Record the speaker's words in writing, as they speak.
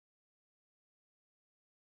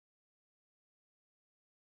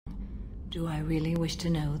Do I really wish to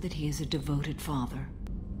know that he is a devoted father?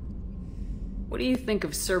 What do you think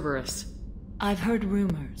of Cerberus? I've heard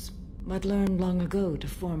rumors, but learned long ago to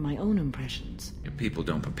form my own impressions. Your people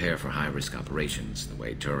don't prepare for high-risk operations the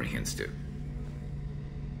way Turians do.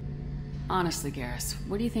 Honestly, Garrus,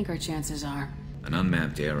 what do you think our chances are? An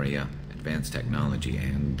unmapped area, advanced technology,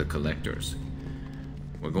 and the Collectors.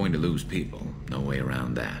 We're going to lose people, no way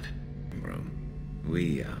around that.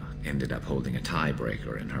 We ended up holding a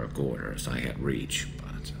tiebreaker in her quarters. I had reach,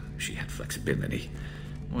 but she had flexibility.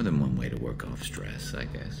 More than one way to work off stress, I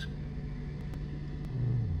guess.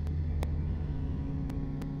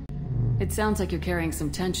 It sounds like you're carrying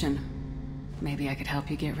some tension. Maybe I could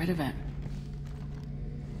help you get rid of it.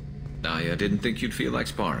 I didn't think you'd feel like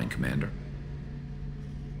sparring, Commander.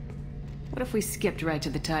 What if we skipped right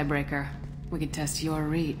to the tiebreaker? We could test your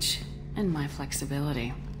reach and my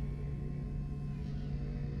flexibility.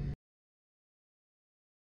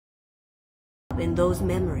 In those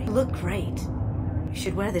memories. You look great. You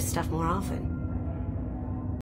should wear this stuff more often.